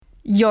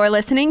You're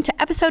listening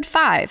to episode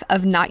 5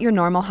 of Not Your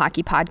Normal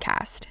Hockey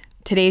Podcast.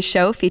 Today's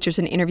show features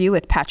an interview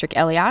with Patrik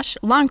Elias,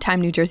 longtime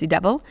New Jersey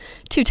Devil,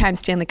 two-time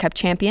Stanley Cup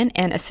champion,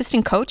 and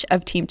assistant coach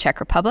of Team Czech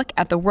Republic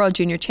at the World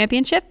Junior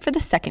Championship for the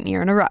second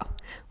year in a row.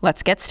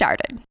 Let's get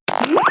started.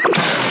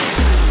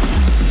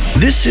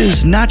 This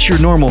is Not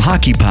Your Normal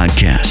Hockey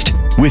Podcast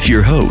with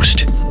your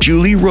host,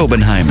 Julie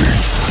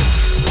Robenheimer.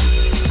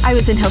 I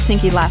was in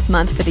Helsinki last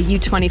month for the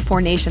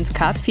U24 Nations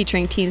Cup,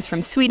 featuring teams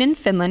from Sweden,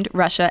 Finland,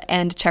 Russia,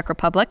 and Czech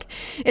Republic.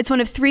 It's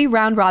one of 3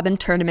 round-robin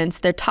tournaments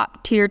their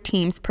top-tier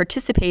teams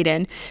participate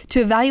in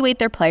to evaluate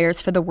their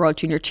players for the World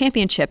Junior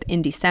Championship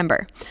in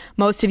December.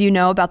 Most of you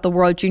know about the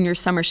World Junior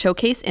Summer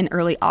Showcase in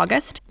early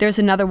August. There's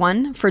another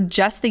one for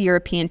just the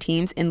European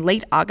teams in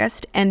late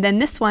August, and then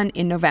this one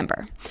in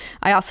November.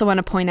 I also want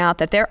to point out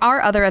that there are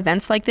other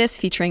events like this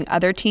featuring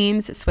other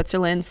teams,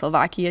 Switzerland,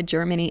 Slovakia,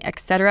 Germany,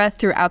 etc.,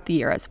 throughout the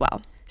year as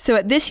well. So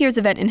at this year's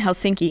event in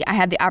Helsinki, I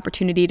had the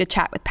opportunity to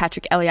chat with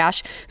Patrik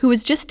Elias, who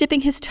was just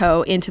dipping his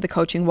toe into the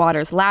coaching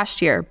waters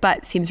last year,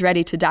 but seems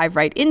ready to dive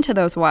right into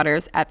those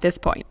waters at this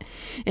point.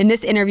 In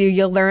this interview,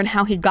 you'll learn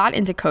how he got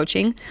into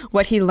coaching,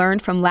 what he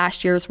learned from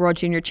last year's World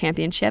Junior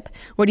Championship,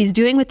 what he's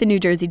doing with the New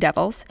Jersey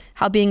Devils,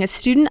 how being a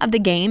student of the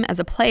game as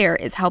a player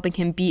is helping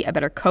him be a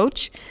better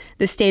coach,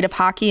 the state of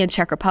hockey in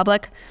Czech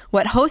Republic,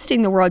 what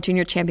hosting the World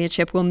Junior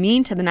Championship will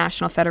mean to the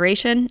National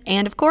Federation,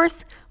 and of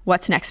course,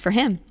 what's next for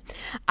him.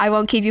 I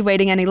won't keep you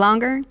waiting any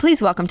longer.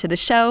 Please welcome to the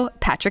show,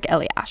 Patrik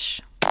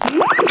Elias.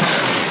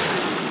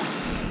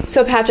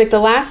 So Patrik, the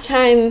last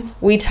time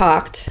we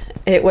talked,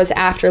 it was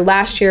after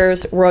last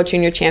year's World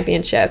Junior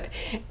Championship.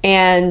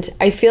 And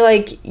I feel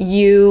like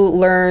you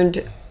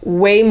learned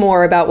way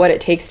more about what it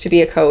takes to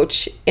be a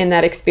coach in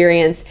that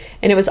experience.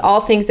 And it was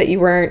all things that you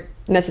weren't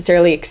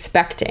necessarily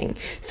expecting.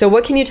 So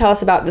what can you tell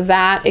us about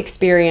that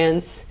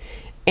experience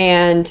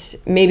and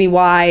maybe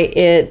why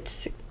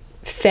it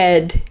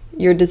fed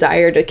your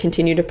desire to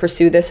continue to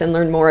pursue this and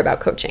learn more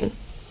about coaching?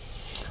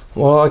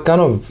 Well, I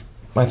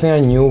think I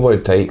knew what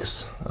it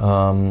takes.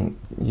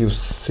 You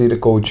see the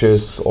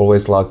coaches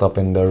always locked up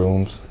in their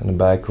rooms, in the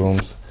back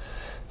rooms.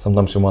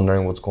 Sometimes you're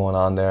wondering what's going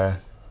on there.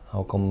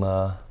 How come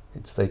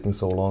it's taking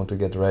so long to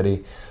get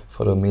ready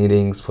for the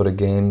meetings, for the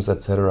games,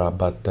 etc.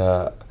 But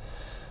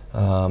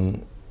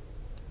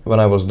when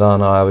I was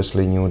done, I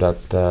obviously knew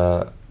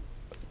that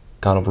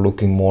kind of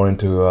looking more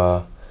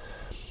into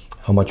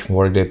how much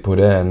work they put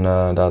in,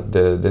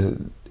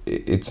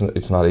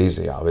 it's not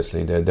easy.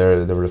 Obviously,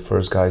 they're the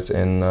first guys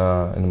in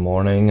the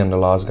morning and the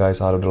last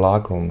guys out of the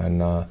locker room, and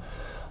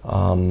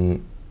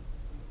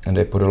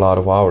they put a lot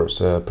of hours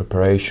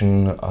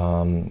preparation,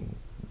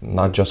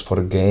 not just for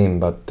the game,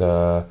 but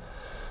a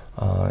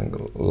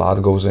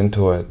lot goes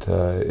into it.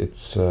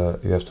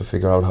 You have to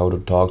figure out how to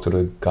talk to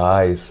the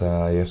guys.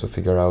 You have to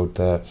figure out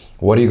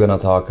what are you gonna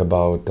talk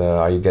about.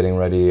 Are you getting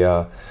ready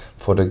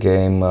for the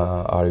game?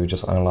 Are you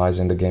just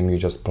analyzing the game you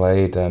just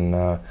played? And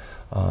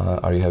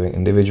are you having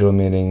individual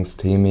meetings,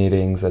 team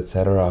meetings,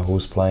 etc.?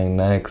 Who's playing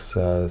next?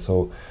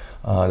 So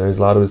there's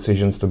a lot of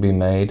decisions to be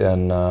made,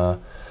 and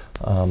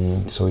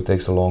so it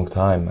takes a long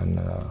time. And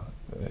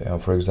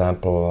for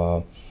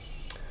example,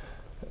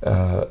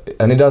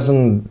 and it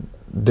doesn't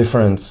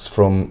difference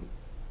from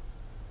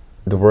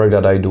the work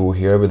that I do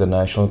here with the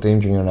national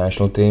team, junior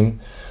national team,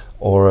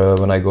 or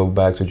when I go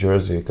back to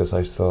Jersey, because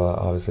I still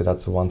obviously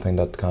that's the one thing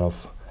that kind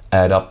of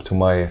add up to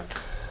my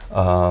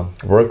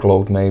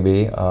workload.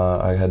 Maybe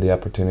I had the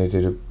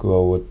opportunity to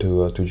go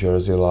to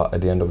Jersey at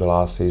the end of the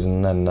last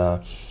season, and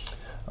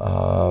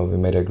we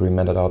made an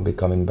agreement that I'll be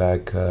coming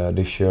back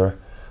this year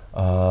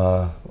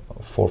 4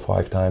 or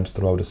 5 times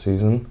throughout the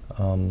season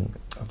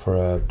for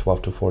a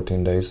 12 to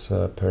 14 days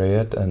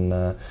period, and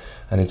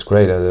it's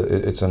great.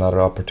 It's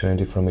another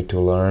opportunity for me to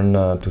learn,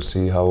 to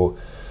see how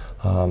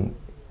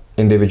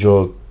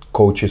individual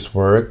coaches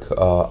work,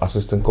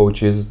 assistant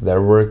coaches,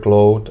 their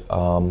workload,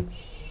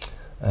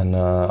 and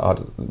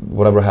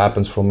whatever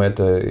happens from it,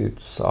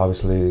 it's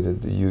obviously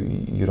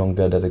you don't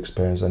get that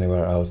experience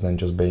anywhere else than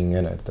just being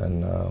in it,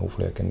 and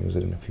hopefully I can use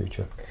it in the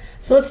future.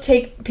 So let's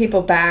take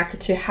people back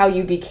to how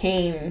you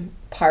became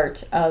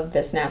part of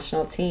this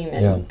national team,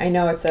 and yeah. I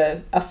know it's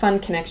a fun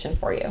connection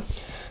for you.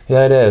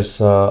 Yeah, it is.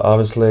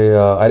 Obviously,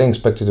 I didn't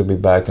expect it to be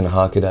back in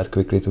hockey that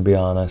quickly, to be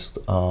honest,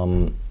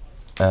 and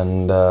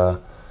a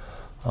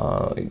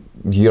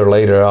year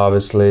later,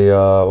 obviously,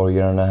 or a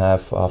year and a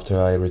half after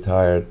I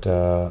retired,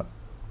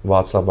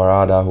 Václav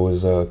Barada, who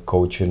is a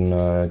coach in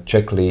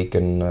Czech League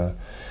and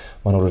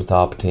one of the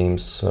top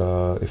teams,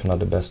 if not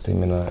the best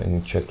team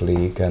in Czech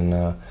League,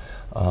 and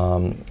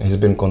he's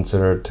been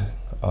considered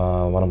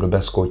one of the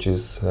best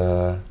coaches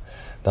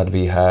that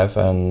we have,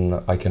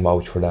 and I can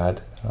vouch for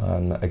that.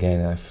 And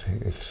again,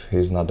 if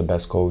he's not the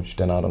best coach,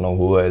 then I don't know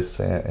who is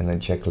in the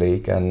Czech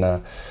League,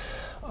 and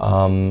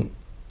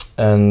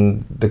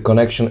the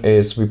connection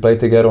is we played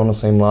together on the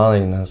same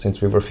line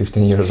since we were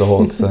 15 years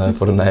old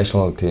for the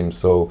national team.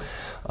 So,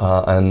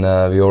 and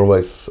we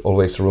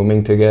always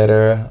rooming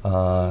together.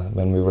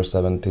 When we were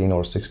 17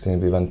 or 16,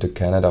 we went to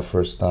Canada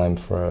first time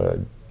for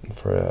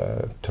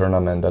a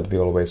tournament that we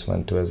always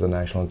went to as a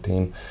national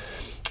team.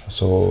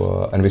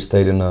 And we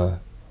stayed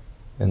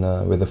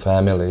with the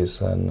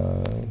families,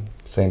 and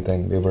same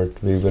thing. We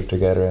were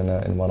together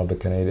in one of the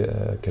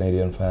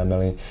Canadian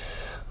family.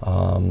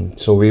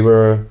 So we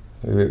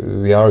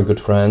are good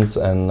friends,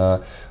 and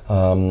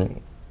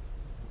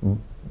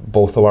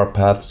both of our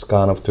paths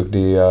kind of took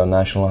the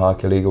National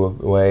Hockey League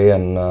way,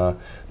 and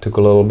took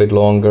a little bit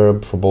longer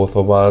for both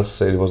of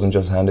us. It wasn't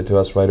just handed to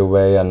us right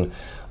away, and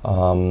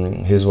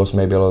his was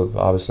maybe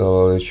obviously a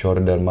little bit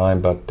shorter than mine,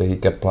 but he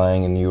kept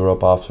playing in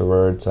Europe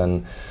afterwards,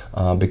 and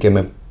became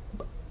a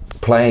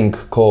playing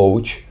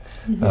coach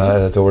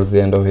towards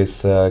the end of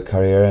his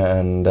career,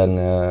 and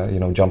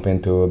then jump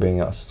into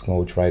being a assistant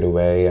coach right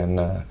away. And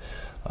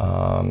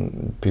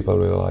people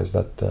realized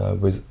that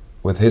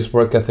with his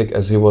work ethic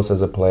as he was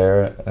as a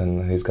player,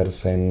 and he's got the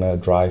same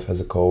drive as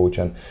a coach,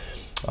 and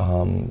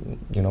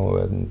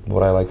and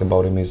what I like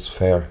about him is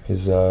fair.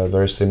 He's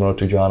very similar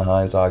to John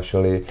Hynes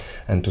actually,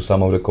 and to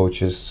some of the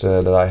coaches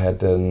that I had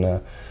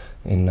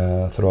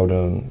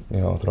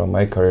throughout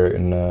my career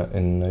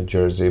in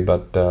Jersey.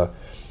 But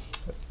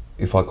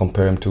if I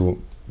compare him to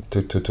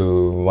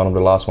one of the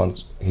last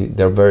ones,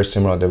 they're very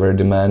similar. They're very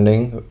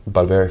demanding,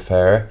 but very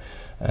fair.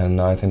 And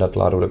I think that a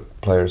lot of the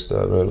players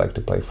really like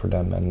to play for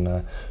them,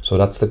 and so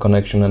that's the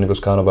connection. And it was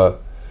kind of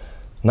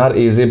not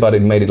easy, but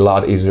it made it a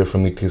lot easier for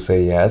me to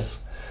say yes.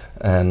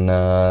 And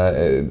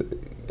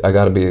I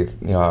gotta be,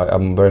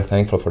 I'm very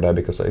thankful for that,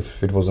 because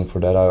if it wasn't for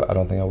that, I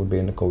don't think I would be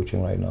in the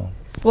coaching right now.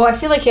 Well, I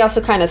feel like he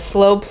also kind of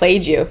slow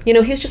played you. He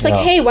was just like,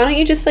 hey, why don't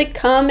you just like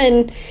come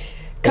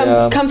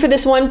for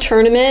this one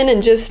tournament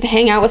and just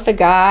hang out with the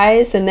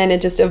guys, and then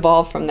it just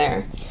evolved from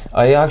there.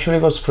 I actually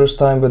was first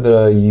time with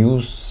the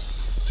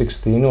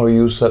U16 or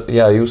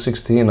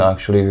U16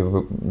 actually.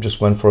 We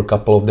just went for a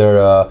couple of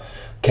their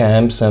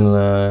camps,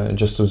 and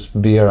just to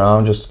be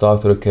around, just to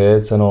talk to the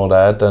kids and all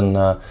that, and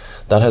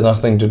that had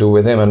nothing to do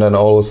with him. And then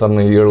all of a sudden,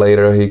 a year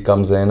later, he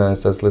comes in and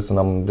says, "Listen,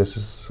 I'm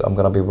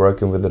gonna be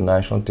working with the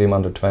national team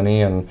under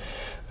 20, and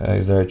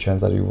is there a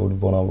chance that you would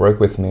wanna work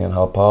with me and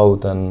help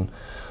out?" And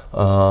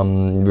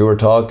we were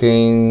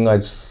talking. I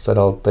said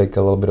I'll take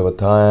a little bit of a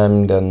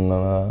time. Then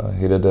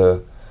he did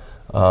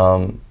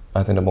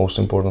I think the most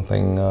important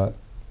thing.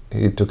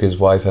 He took his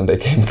wife, and they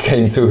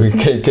came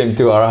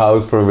to our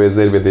house for a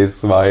visit with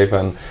his wife,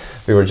 and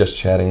we were just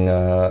chatting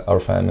our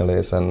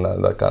families, and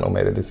that kind of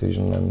made a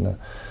decision,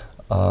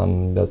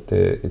 and that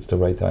it's the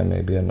right time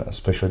maybe, and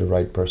especially the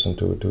right person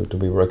to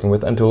be working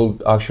with and to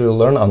actually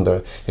learn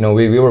under.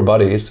 We were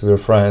buddies, we were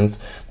friends,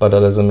 but that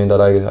doesn't mean that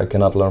I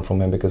cannot learn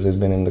from him, because he's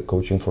been in the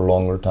coaching for a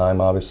longer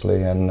time,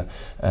 obviously, and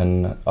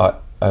I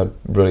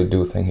really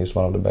do think he's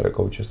one of the better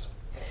coaches.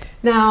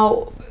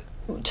 Now,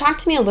 talk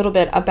to me a little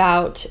bit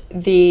about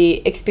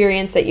the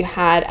experience that you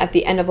had at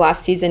the end of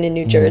last season in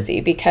New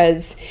Jersey,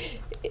 because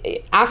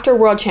after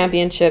World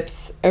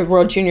Championships or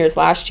World Juniors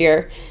last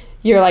year,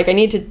 you're like, I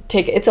need to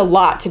it's a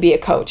lot to be a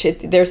coach.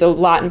 There's a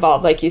lot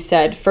involved, like you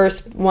said,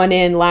 first one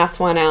in, last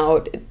one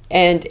out,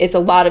 and it's a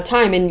lot of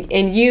time.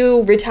 And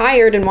you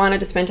retired and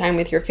wanted to spend time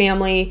with your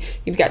family.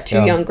 You've got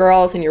two young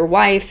girls and your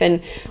wife, and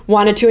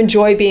wanted to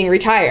enjoy being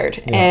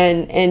retired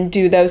and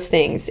do those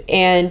things.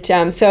 And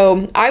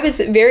so I was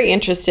very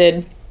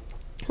interested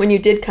when you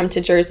did come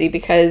to Jersey,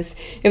 because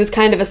it was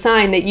kind of a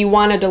sign that you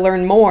wanted to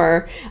learn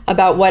more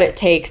about what it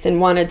takes and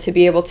wanted to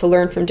be able to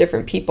learn from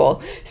different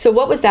people. So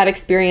what was that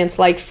experience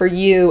like for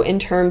you in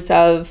terms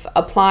of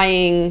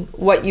applying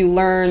what you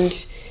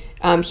learned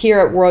here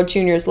at World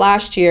Juniors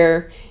last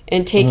year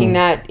and taking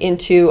that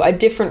into a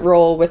different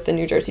role with the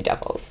New Jersey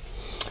Devils?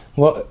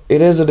 Well,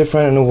 it is a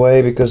different in a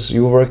way, because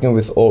you're working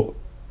with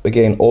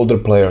older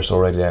players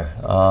already there.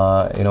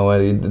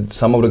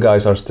 Some of the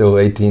guys are still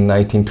 18,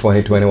 19,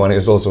 20, 21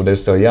 years old, so they're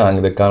still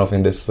young. They're kind of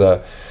in this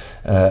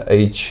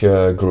age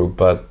group.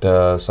 But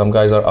some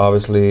guys are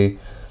obviously,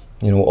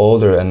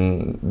 older,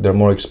 and they're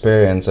more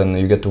experienced, and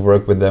you get to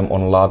work with them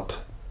on a lot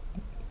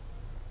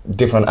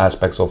different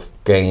aspects of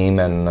game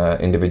and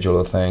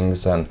individual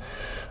things. And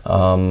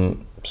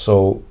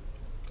so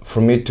for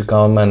me to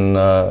come and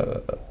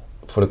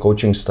for the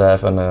coaching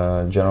staff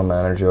and general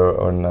manager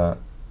and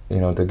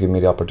to give me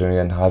the opportunity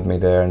and have me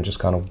there and just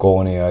kind of go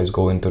on the ice,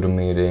 go into the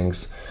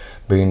meetings,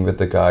 being with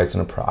the guys in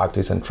the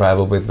practice and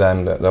travel with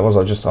them, that was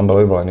just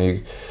unbelievable. And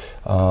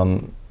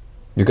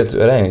you get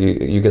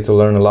to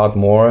learn a lot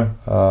more,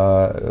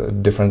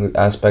 different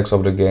aspects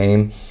of the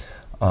game,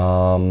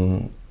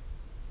 and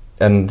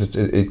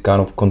it kind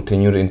of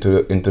continued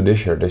into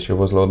this year. This year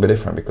was a little bit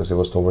different, because it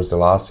was towards the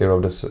last year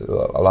of this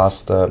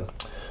last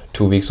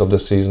 2 weeks of the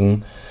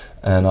season,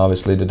 and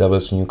obviously the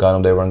Devils knew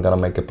they weren't gonna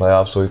make a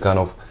playoff, so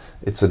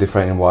it's a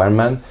different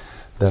environment.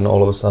 Then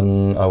all of a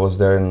sudden I was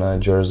there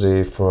in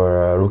Jersey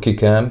for a rookie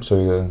camp, so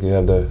you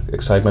have the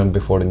excitement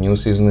before the new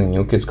season, the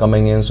new kids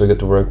coming in, so you get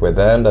to work with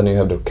them. Then you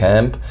have the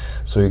camp,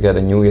 so you get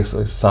a new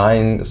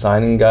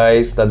signing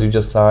guys that you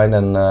just signed,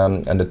 and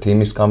the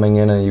team is coming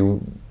in, and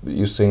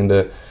you seeing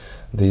the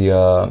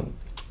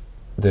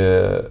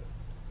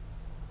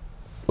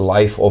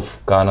life of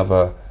kind of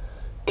a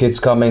kids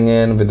coming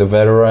in with the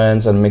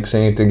veterans and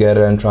mixing it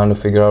together and trying to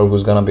figure out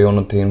who's gonna be on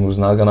the team, who's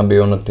not gonna be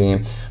on the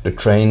team. The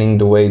training,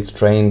 the way it's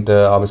trained,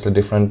 obviously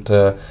different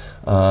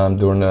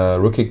during a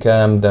rookie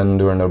camp, then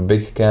during a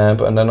big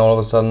camp, and then all of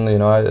a sudden,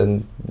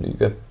 and you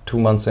get 2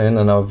 months in,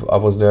 and I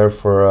was there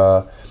for.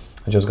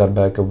 I just got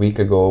back a week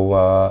ago,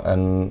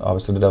 and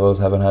obviously the Devils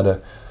haven't had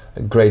a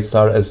great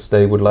start as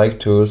they would like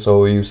to.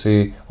 So you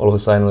see all of a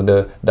sudden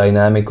the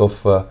dynamic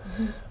of.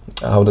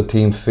 How the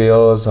team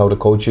feels, how the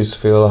coaches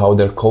feel, how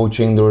they're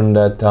coaching during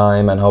that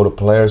time, and how the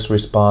players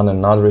respond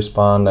and not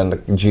respond, and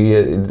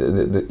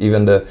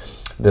even the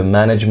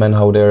management,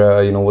 how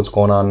they're what's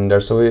going on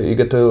there. So you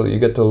get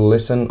to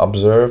listen,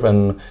 observe,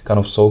 and kind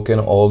of soak in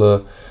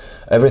all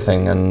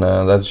everything, and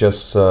that's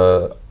just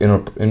what's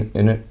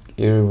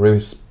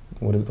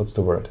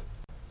the word?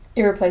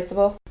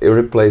 Irreplaceable.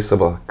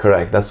 Irreplaceable,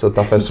 correct. That's the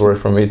toughest word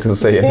for me to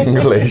say in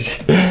English.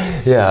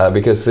 Yeah,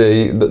 because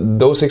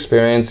those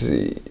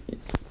experiences.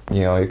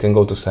 You can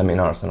go to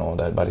seminars and all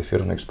that, but if you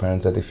don't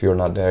experience that, if you're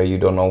not there, you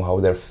don't know how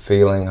they're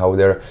feeling, how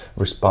they're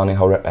responding,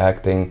 how they're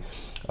acting.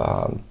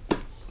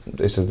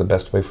 This is the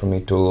best way for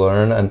me to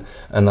learn,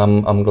 and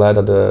I'm glad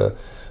that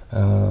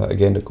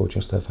again the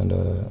coaching staff and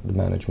the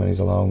management is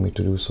allowing me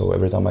to do so.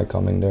 Every time I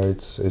come in there,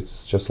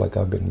 it's just like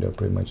I've been there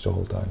pretty much the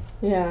whole time.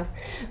 Yeah,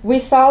 we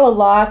saw a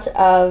lot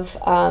of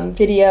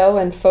video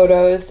and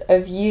photos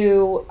of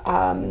you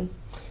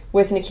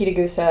with Nikita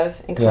Gusev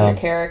and Connor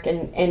Carrick,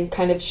 and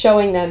kind of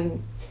showing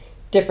them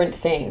different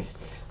things.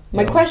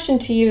 My question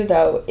to you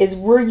though is,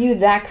 were you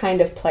that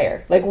kind of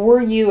player? Like, were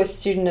you a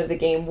student of the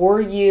game?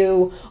 Were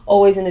you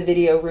always in the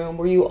video room?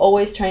 Were you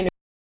always trying to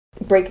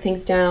break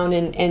things down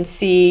and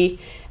see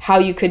how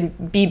you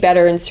could be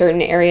better in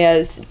certain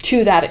areas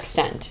to that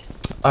extent?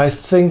 I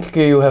think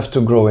you have to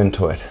grow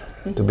into it,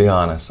 to be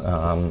honest.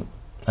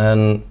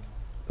 And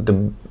the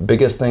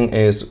biggest thing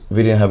is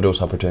we didn't have those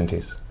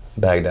opportunities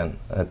back then,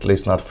 at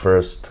least not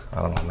first,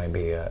 I don't know,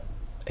 maybe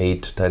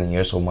 8-10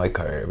 years of my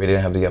career. We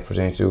didn't have the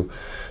opportunity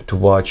to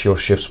watch your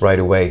shifts right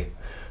away,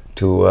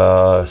 to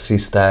see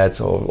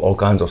stats or all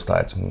kinds of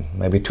stats.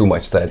 Maybe too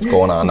much stats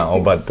going on now,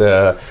 but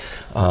the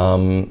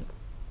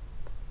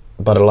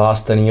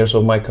last 10 years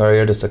of my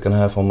career, the second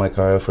half of my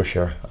career for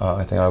sure.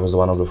 I think I was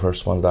one of the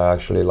first ones that I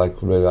actually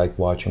really like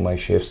watching my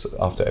shifts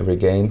after every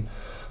game.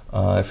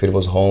 If it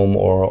was home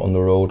or on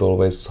the road,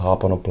 always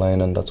hop on a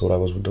plane, and that's what I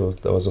was doing.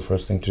 That was the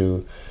first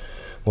thing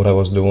what I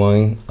was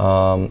doing,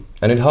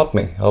 and it helped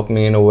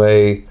me in a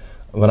way.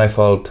 When I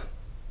felt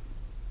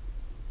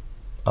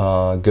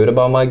good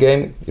about my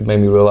game, it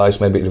made me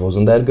realize maybe it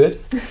wasn't that good.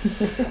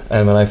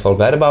 And when I felt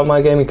bad about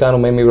my game, it kind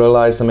of made me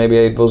realize that maybe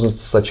it wasn't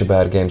such a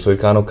bad game. So it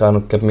kind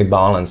of kept me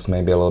balanced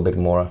maybe a little bit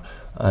more.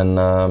 And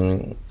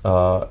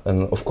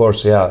of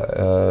course,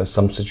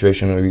 some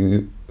situation where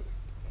you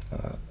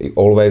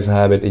always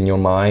have it in your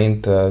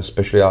mind,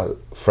 especially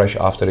fresh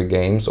after the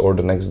games or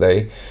the next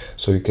day,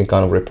 so you can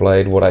kind of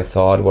replay what I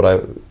thought,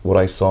 what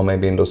I saw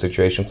maybe in those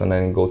situations, and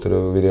then go to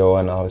the video,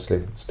 and obviously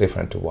it's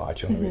different to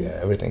watch.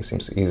 Everything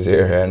seems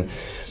easier,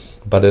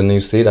 but then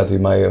you see that you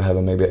might have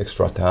maybe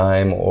extra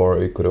time, or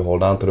you could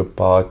hold on to the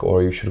puck,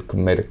 or you should have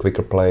made a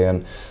quicker play,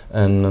 and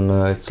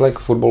it's like a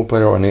football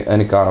player or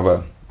any kind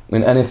of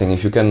anything.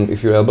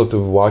 If you're able to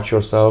watch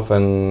yourself,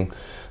 and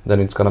then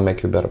it's gonna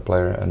make you a better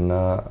player, and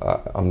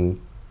I'm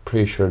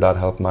pretty sure that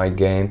helped my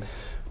game.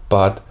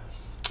 But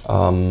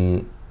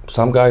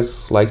some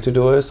guys like to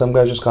do it, some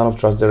guys just kind of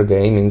trust their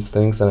game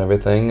instincts and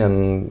everything,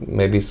 and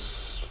maybe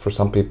for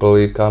some people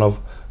it kind of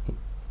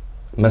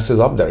messes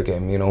up their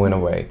game, in a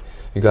way.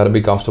 You gotta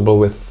be comfortable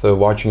with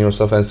watching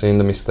yourself and seeing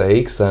the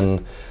mistakes,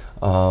 and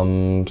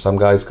some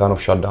guys kind of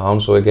shut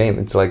down. So again,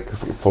 it's like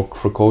for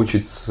coach,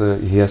 it's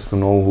he has to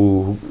know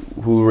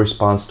who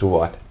responds to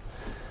what.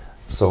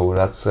 So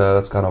that's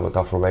kind of a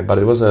tougher way. But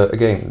it was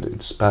again,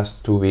 this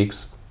past 2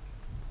 weeks,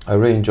 I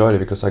really enjoyed it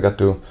because I got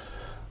to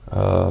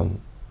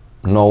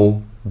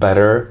know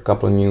better a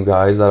couple of new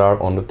guys that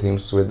are on the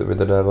teams with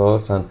the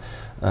Devils,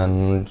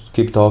 and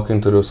keep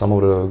talking to some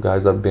of the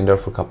guys that have been there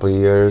for a couple of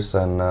years,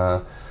 and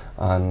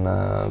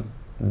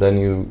then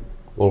you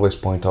always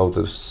point out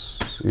this.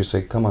 You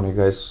say, "Come on, you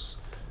guys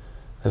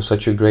have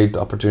such a great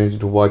opportunity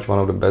to watch one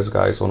of the best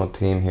guys on a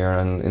team here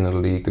and in a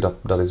league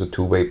that is a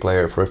two-way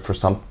player for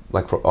some,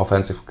 like for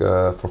offensive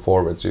for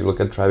forwards. You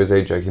look at Travis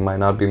Zajac, he might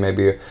not be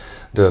maybe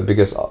the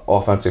biggest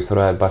offensive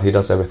threat, but he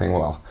does everything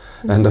well.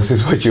 And this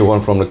is what you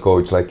want from the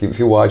coach. Like if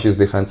you watch his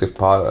defensive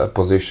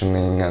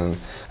positioning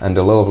and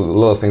the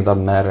little things that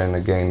matter in the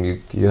game,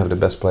 you have the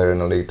best player in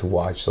the league to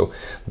watch. So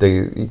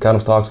you kind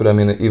of talk to them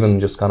in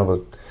even just kind of a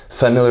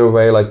familiar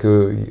way, like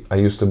I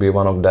used to be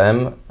one of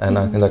them, and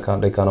I think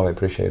they kind of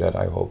appreciate that,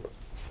 I hope.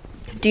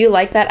 Do you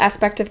like that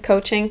aspect of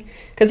coaching?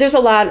 Because there's a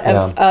lot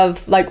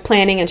of like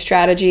planning and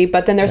strategy,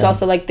 but then there's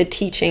also like the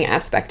teaching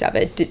aspect of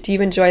it. Do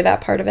you enjoy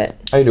that part of it?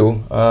 I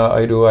do.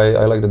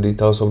 I like the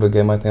details of the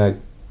game. I think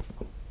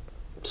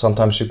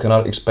sometimes you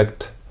cannot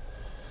expect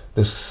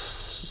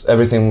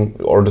everything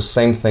or the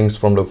same things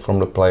from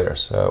the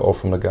players or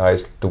from the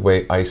guys, the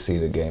way I see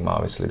the game,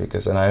 obviously.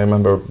 Because, and I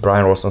remember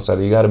Brian Ralston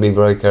said, you got to be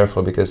very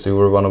careful because you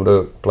were one of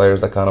the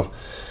players that kind of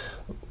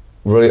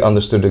really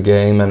understood the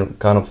game and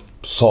kind of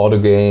saw the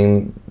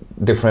game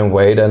different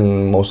way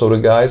than most of the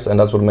guys, and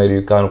that's what made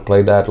you kind of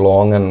play that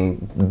long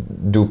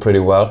and do pretty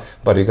well.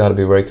 But you got to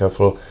be very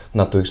careful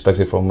not to expect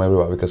it from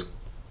everybody, because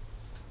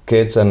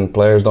kids and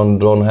players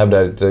don't have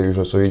that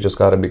usually. So you just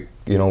got to be,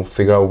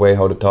 figure out a way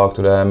how to talk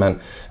to them and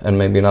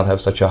maybe not have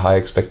such a high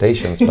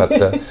expectations.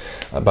 But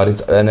but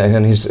it's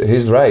and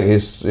he's right.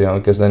 He's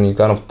because then you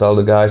kind of tell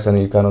the guys and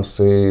you kind of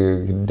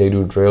see they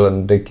do drill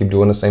and they keep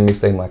doing the same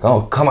mistake. I'm like,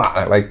 oh come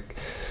on, like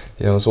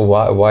so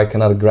why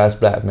cannot I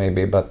grasp that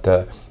maybe? But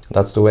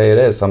that's the way it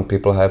is. Some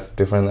people have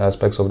different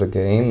aspects of the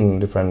game,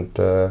 different.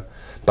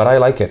 But I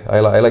like it.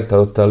 I like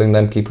telling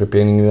them, keep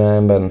repeating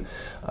them, and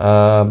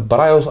but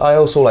I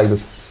also like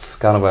this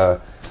kind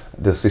of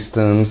the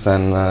systems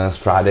and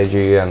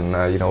strategy, and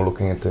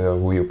looking into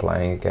who you're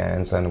playing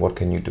against and what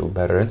can you do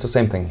better. It's the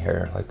same thing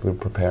here. Like we're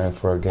preparing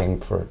for a game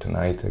for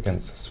tonight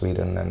against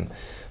Sweden, and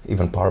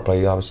even power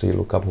play. Obviously, you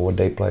look up what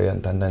they play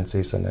and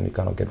tendencies, and then you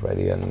kind of get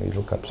ready and you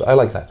look up. So I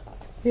like that.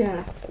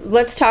 Yeah.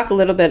 Let's talk a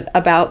little bit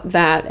about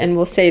that, and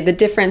we'll say the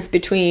difference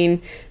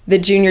between the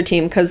junior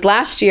team, because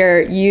last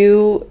year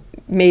you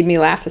made me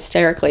laugh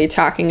hysterically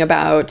talking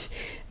about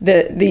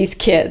these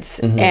kids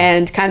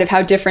and kind of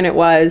how different it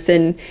was.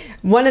 And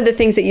one of the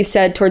things that you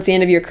said towards the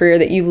end of your career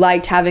that you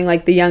liked having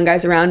like the young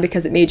guys around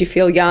because it made you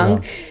feel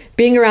young. Yeah.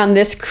 Being around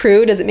this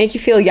crew, does it make you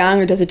feel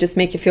young or does it just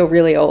make you feel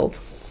really old?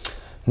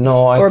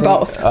 No, or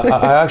both.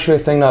 I actually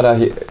think that I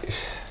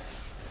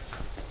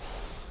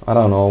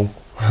don't know.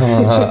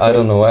 I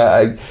don't know.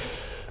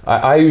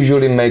 I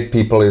usually make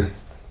people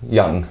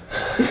young,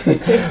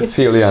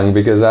 feel young,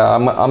 because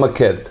I'm a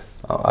kid.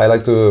 I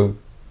like to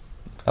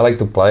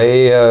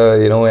play.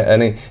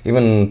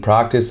 Even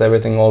practice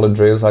everything, all the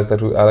drills like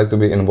that. I like to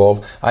be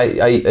involved.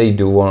 I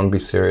do want to be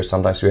serious.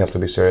 Sometimes you have to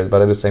be serious,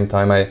 but at the same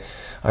time, I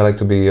like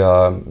to be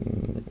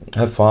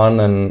have fun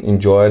and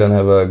enjoy it and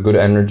have a good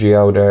energy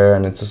out there.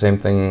 And it's the same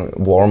thing.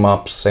 Warm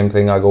ups, same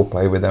thing. I go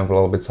play with them for a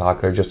little bit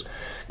soccer, just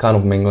kind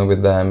of mingling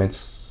with them.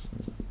 It's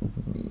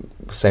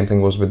same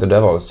thing was with the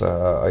Devils.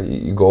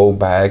 You go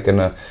back in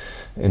a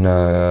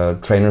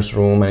trainer's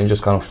room and you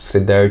just kind of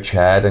sit there,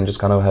 chat, and just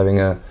kind of having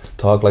a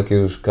talk like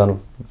you kind of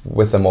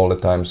with them all the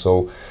time.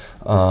 So,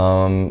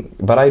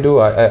 but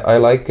I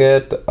like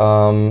it,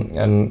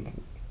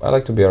 and I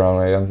like to be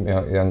around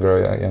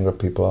younger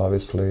people.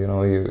 Obviously,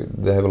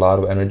 they have a lot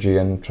of energy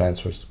and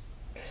transfers.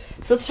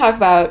 So let's talk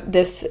about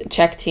this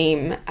Czech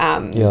team.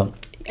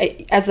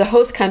 As the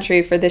host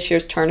country for this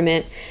year's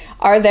tournament,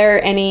 are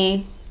there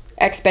any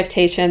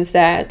expectations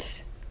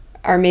that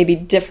are maybe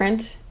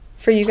different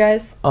for you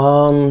guys?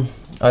 You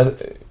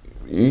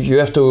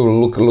have to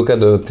look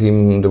at the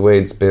team, the way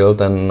it's built,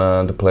 and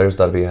the players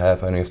that we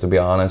have, and you have to be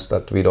honest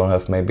that we don't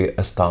have maybe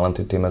as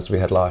talented team as we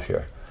had last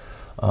year.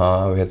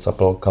 We had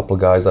a couple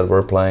guys that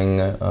were playing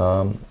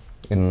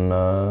in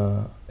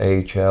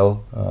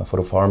AHL for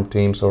the farm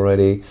teams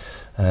already,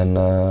 and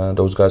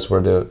those guys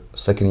were the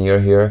second year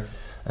here,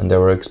 and they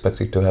were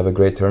expected to have a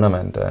great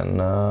tournament,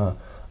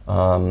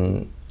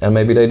 and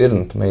maybe they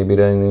didn't. Maybe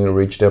they didn't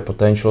reach their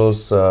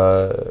potentials.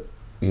 They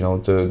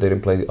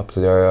didn't play up to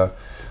their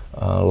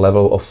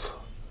level of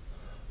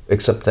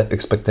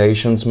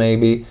expectations,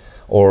 maybe,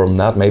 or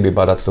not maybe,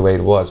 but that's the way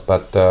it was.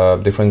 But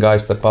different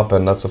guys step up,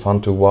 and that's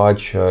fun to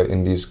watch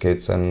in these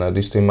kids. And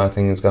this team, I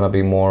think, is gonna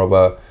be more of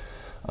a.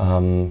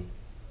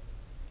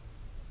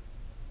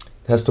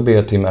 It has to be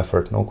a team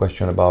effort, no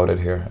question about it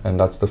here, and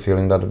that's the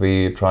feeling that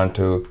we trying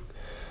to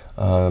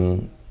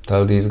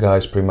tell these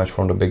guys pretty much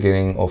from the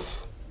beginning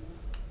of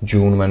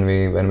June when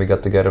we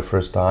got together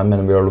first time,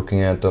 and we are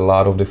looking at a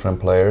lot of different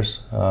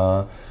players,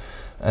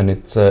 and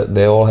it's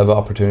they all have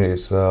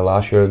opportunities.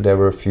 Last year there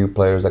were a few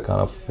players that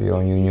kind of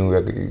you knew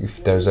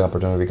if there's an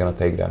opportunity we're gonna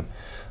take them.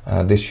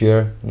 This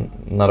year,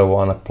 not a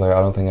one player.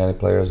 I don't think any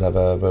players have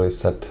a very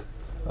set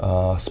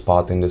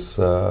spot on this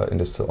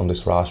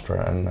roster,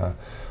 and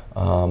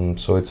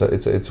so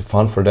it's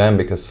fun for them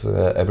because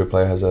every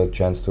player has a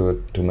chance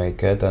to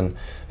make it, and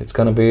it's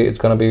gonna be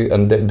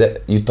and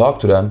you talk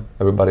to them,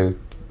 every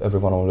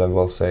one of them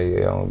will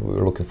say,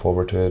 we're looking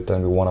forward to it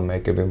and we want to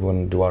make it, we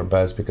want to do our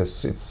best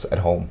because it's at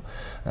home,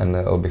 and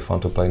it'll be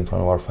fun to play in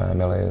front of our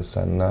families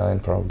and in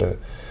front of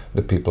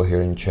the people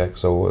here in Czech.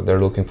 So they're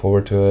looking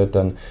forward to it.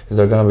 And is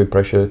there going to be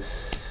pressure?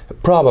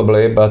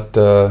 Probably, but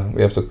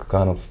we have to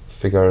kind of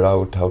figure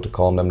out how to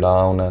calm them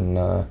down and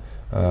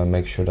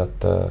make sure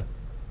that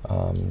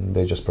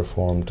they just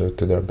perform to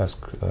their best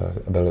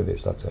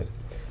abilities. That's it.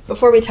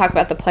 Before we talk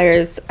about the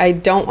players, I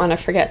don't want to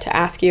forget to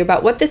ask you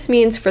about what this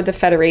means for the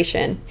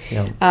Federation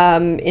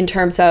in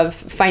terms of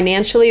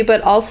financially,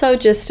 but also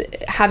just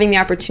having the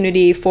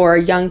opportunity for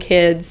young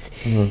kids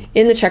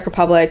in the Czech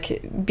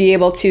Republic be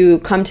able to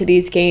come to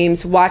these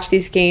games, watch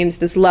these games,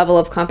 this level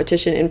of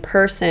competition in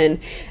person,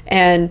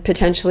 and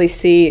potentially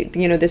see,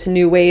 this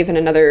new wave in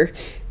another,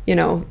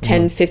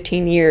 10,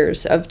 15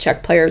 years of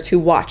Czech players who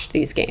watched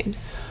these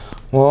games.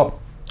 Well,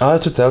 I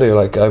have to tell you,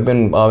 like I've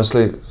been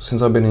obviously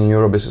since I've been in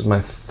Europe. This is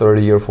my third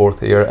year,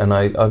 fourth year, and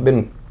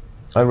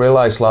I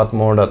realized a lot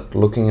more that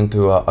looking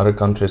into other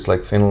countries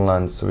like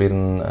Finland,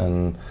 Sweden,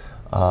 and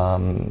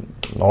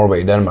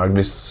Norway, Denmark,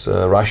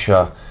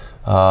 Russia,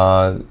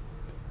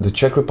 the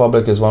Czech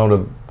Republic is one of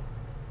the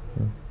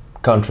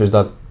countries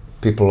that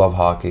people love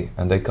hockey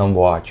and they come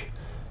watch.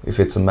 If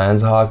it's a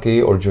men's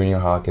hockey or junior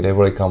hockey, they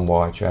really come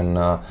watch. And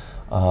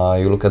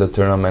you look at the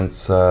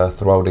tournaments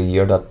throughout the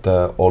year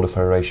that all the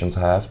federations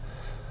have.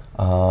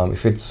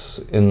 If it's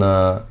in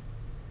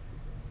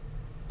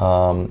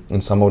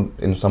some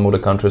of the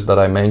countries that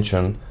I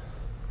mentioned,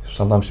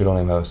 sometimes you don't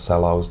even have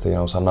sellouts. You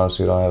know, sometimes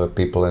you don't have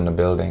people in the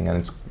building,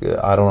 and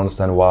I don't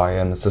understand why.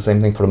 And it's the same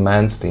thing for the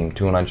men's team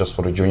too, not just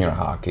for the junior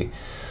hockey.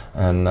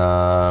 And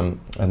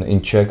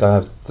in Czech,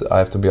 I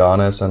have to be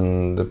honest,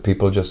 and the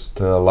people just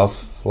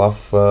love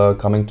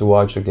coming to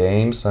watch the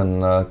games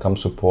and come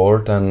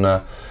support.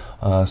 And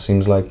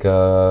seems like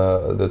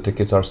the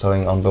tickets are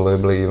selling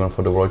unbelievably, even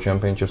for the World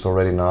Championships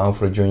already now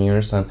for the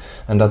juniors, and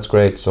that's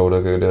great. So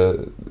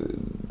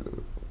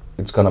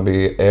it's gonna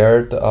be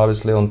aired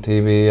obviously on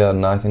TV,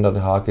 and I think that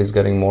the hockey is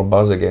getting more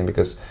buzz again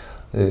because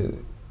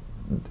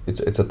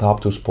it's a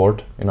top 2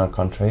 sport in our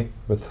country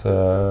with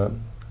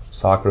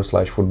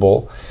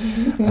soccer/football,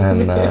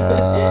 and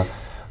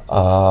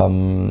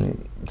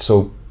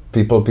so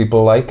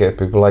people like it.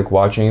 People like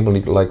watching it,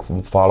 people like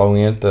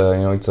following it.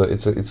 You know, it's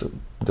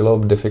a little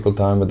bit difficult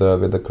time with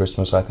the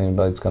Christmas, I think,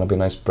 but it's gonna be a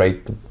nice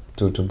break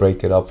to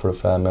break it up for the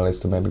families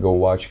to maybe go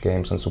watch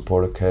games and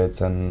support the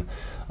kids, and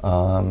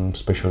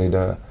especially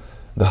the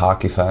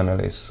hockey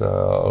families.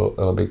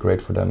 It'll be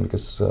great for them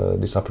because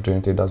this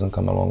opportunity doesn't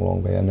come a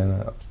long way,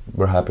 and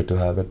we're happy to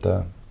have it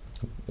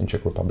in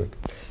Czech Republic.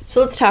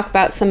 So let's talk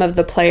about some of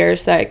the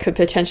players that could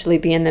potentially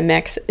be in the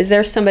mix. Is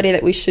there somebody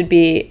that we should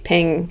be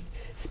paying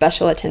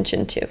special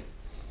attention to?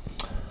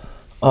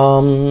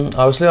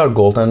 Obviously our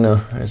goaltender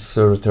is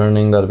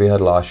returning, that we had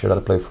last year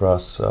that played for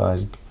us.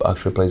 He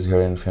actually plays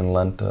here in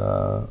Finland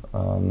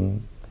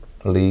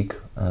league,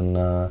 and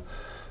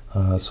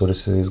so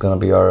he's gonna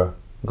be our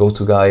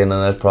go-to guy in the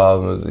net,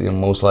 probably,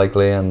 most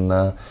likely,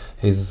 and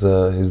he's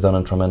done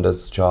a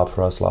tremendous job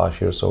for us last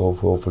year, so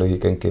hopefully he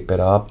can keep it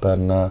up.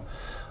 And I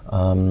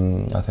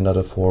think that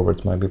the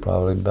forwards might be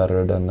probably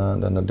better than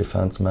the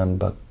defensemen,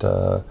 but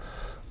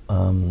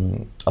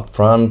up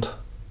front,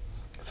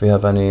 if we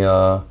have any,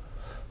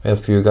 we have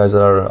a few guys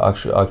that are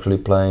actually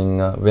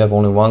playing. We have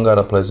only one guy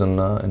that plays in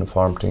the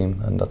farm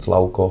team, and that's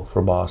Lauko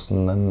for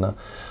Boston. And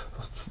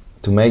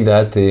to make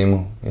that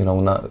team, you know,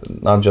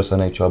 not just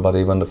NHL, but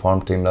even the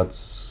farm team, that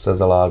says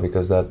a lot,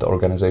 because that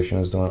organization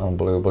is doing an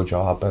unbelievable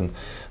job, and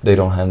they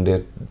don't hand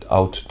it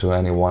out to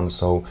anyone.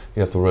 So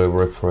you have to really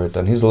work for it.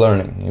 And he's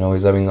learning. You know,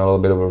 he's having a little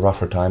bit of a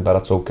rougher time, but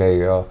that's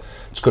okay.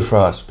 It's good for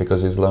us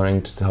because he's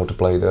learning how to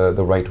play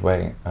the right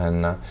way.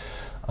 And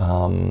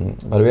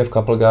but we have a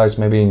couple of guys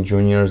maybe in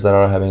juniors that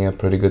are having a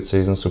pretty good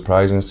season,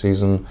 surprising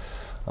season,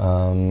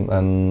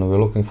 and we're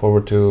looking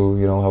forward to,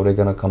 you know, how they're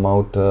gonna come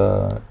out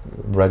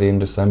ready in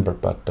December.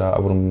 But I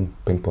wouldn't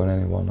pinpoint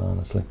anyone,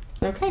 honestly.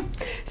 Okay,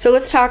 so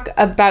let's talk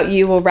about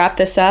you. We'll wrap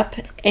this up,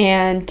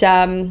 and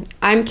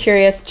I'm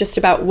curious just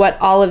about what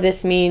all of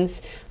this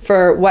means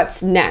for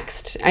what's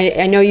next.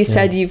 I know you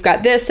said you've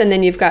got this, and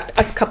then you've got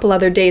a couple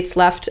other dates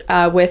left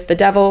with the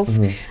Devils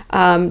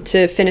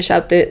to finish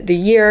out the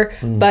year.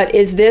 But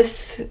is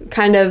this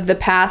kind of the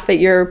path that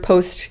your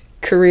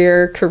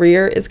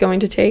post-career is going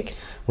to take?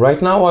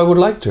 Right now, I would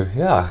like to,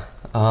 yeah.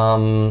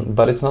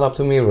 But it's not up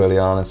to me, really,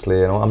 honestly.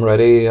 You know, I'm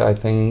ready, I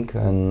think,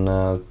 and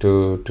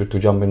to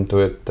jump into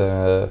it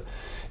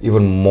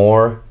even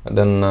more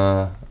than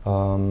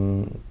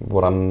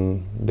what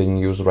I'm being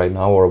used right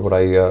now, or what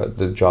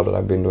the job that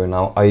I've been doing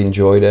now. I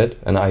enjoyed it,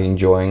 and I'm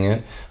enjoying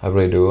it. I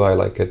really do. I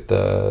like it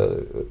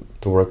to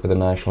work with the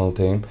national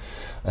team,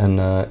 and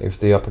if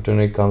the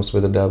opportunity comes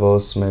with the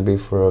Devils, maybe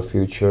for a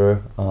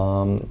future,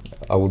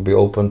 I would be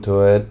open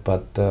to it.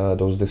 But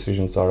those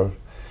decisions are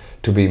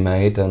to be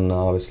made, and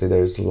obviously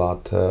there's a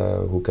lot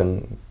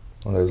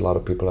there's a lot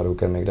of people who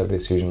can make that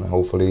decision.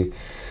 Hopefully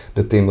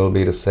the team will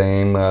be the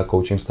same,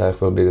 coaching staff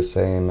will be the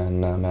same,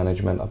 and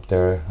management up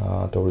there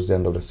towards the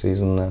end of the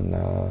season, and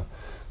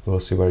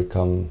we'll see where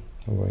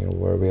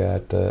we're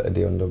at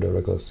the end of the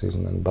regular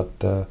season.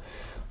 But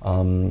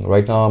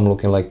right now I'm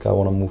looking like I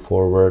want to move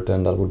forward,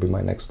 and that would be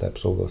my next step.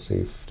 So we'll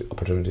see if the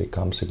opportunity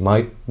comes. It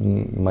might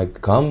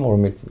come, or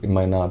it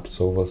might not,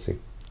 so we'll see.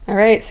 All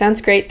right,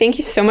 sounds great. Thank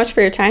you so much for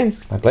your time.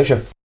 My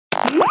pleasure.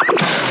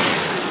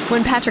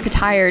 When Patrick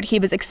retired, he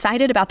was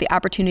excited about the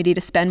opportunity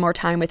to spend more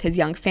time with his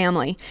young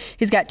family.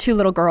 He's got 2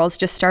 little girls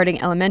just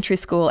starting elementary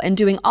school and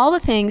doing all the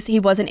things he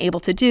wasn't able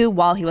to do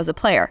while he was a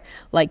player,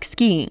 like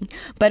skiing.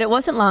 But it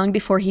wasn't long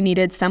before he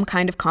needed some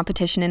kind of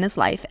competition in his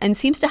life, and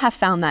seems to have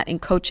found that in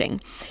coaching.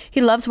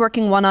 He loves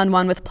working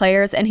one-on-one with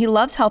players, and he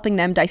loves helping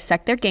them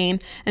dissect their game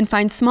and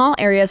find small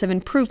areas of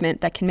improvement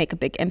that can make a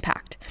big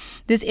impact.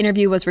 This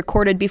interview was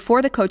recorded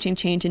before the coaching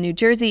change in New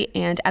Jersey,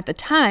 and at the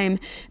time,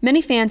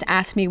 many fans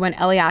asked me when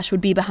Elias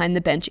would be behind behind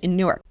the bench in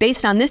Newark.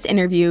 Based on this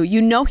interview,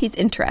 you know he's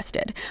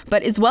interested,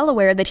 but is well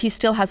aware that he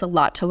still has a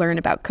lot to learn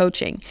about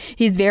coaching.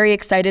 He's very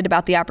excited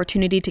about the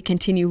opportunity to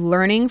continue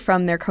learning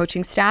from their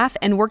coaching staff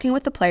and working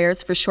with the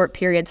players for short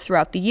periods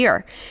throughout the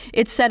year.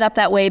 It's set up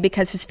that way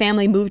because his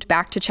family moved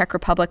back to Czech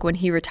Republic when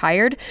he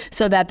retired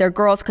so that their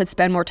girls could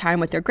spend more time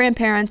with their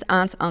grandparents,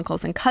 aunts,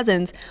 uncles, and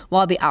cousins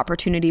while the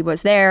opportunity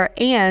was there,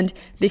 and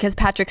because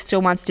Patrick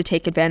still wants to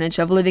take advantage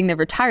of living the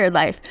retired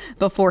life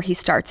before he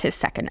starts his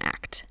second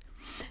act.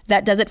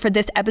 That does it for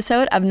this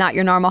episode of Not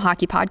Your Normal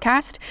Hockey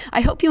Podcast.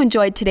 I hope you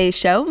enjoyed today's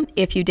show.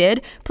 If you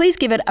did, please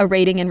give it a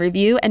rating and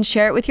review and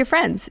share it with your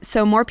friends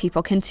so more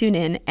people can tune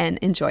in and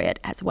enjoy it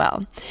as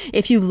well.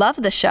 If you love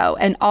the show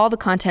and all the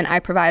content I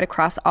provide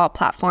across all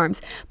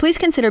platforms, please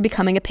consider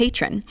becoming a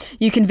patron.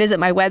 You can visit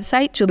my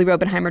website,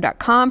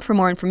 julierobenheimer.com, for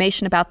more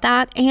information about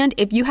that. And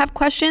if you have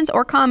questions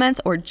or comments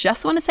or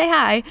just want to say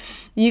hi,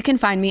 you can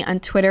find me on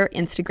Twitter,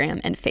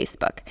 Instagram, and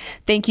Facebook.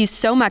 Thank you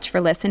so much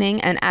for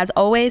listening. And as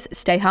always,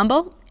 stay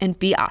humble and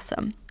be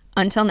awesome.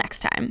 Until next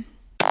time.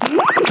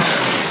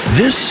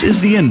 This is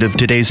the end of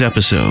today's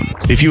episode.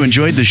 If you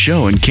enjoyed the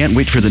show and can't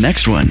wait for the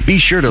next one, be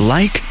sure to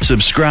like,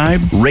 subscribe,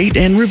 rate,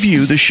 and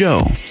review the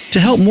show to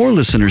help more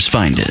listeners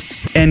find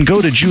it. And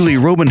go to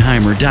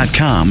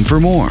julierobenheimer.com for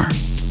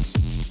more.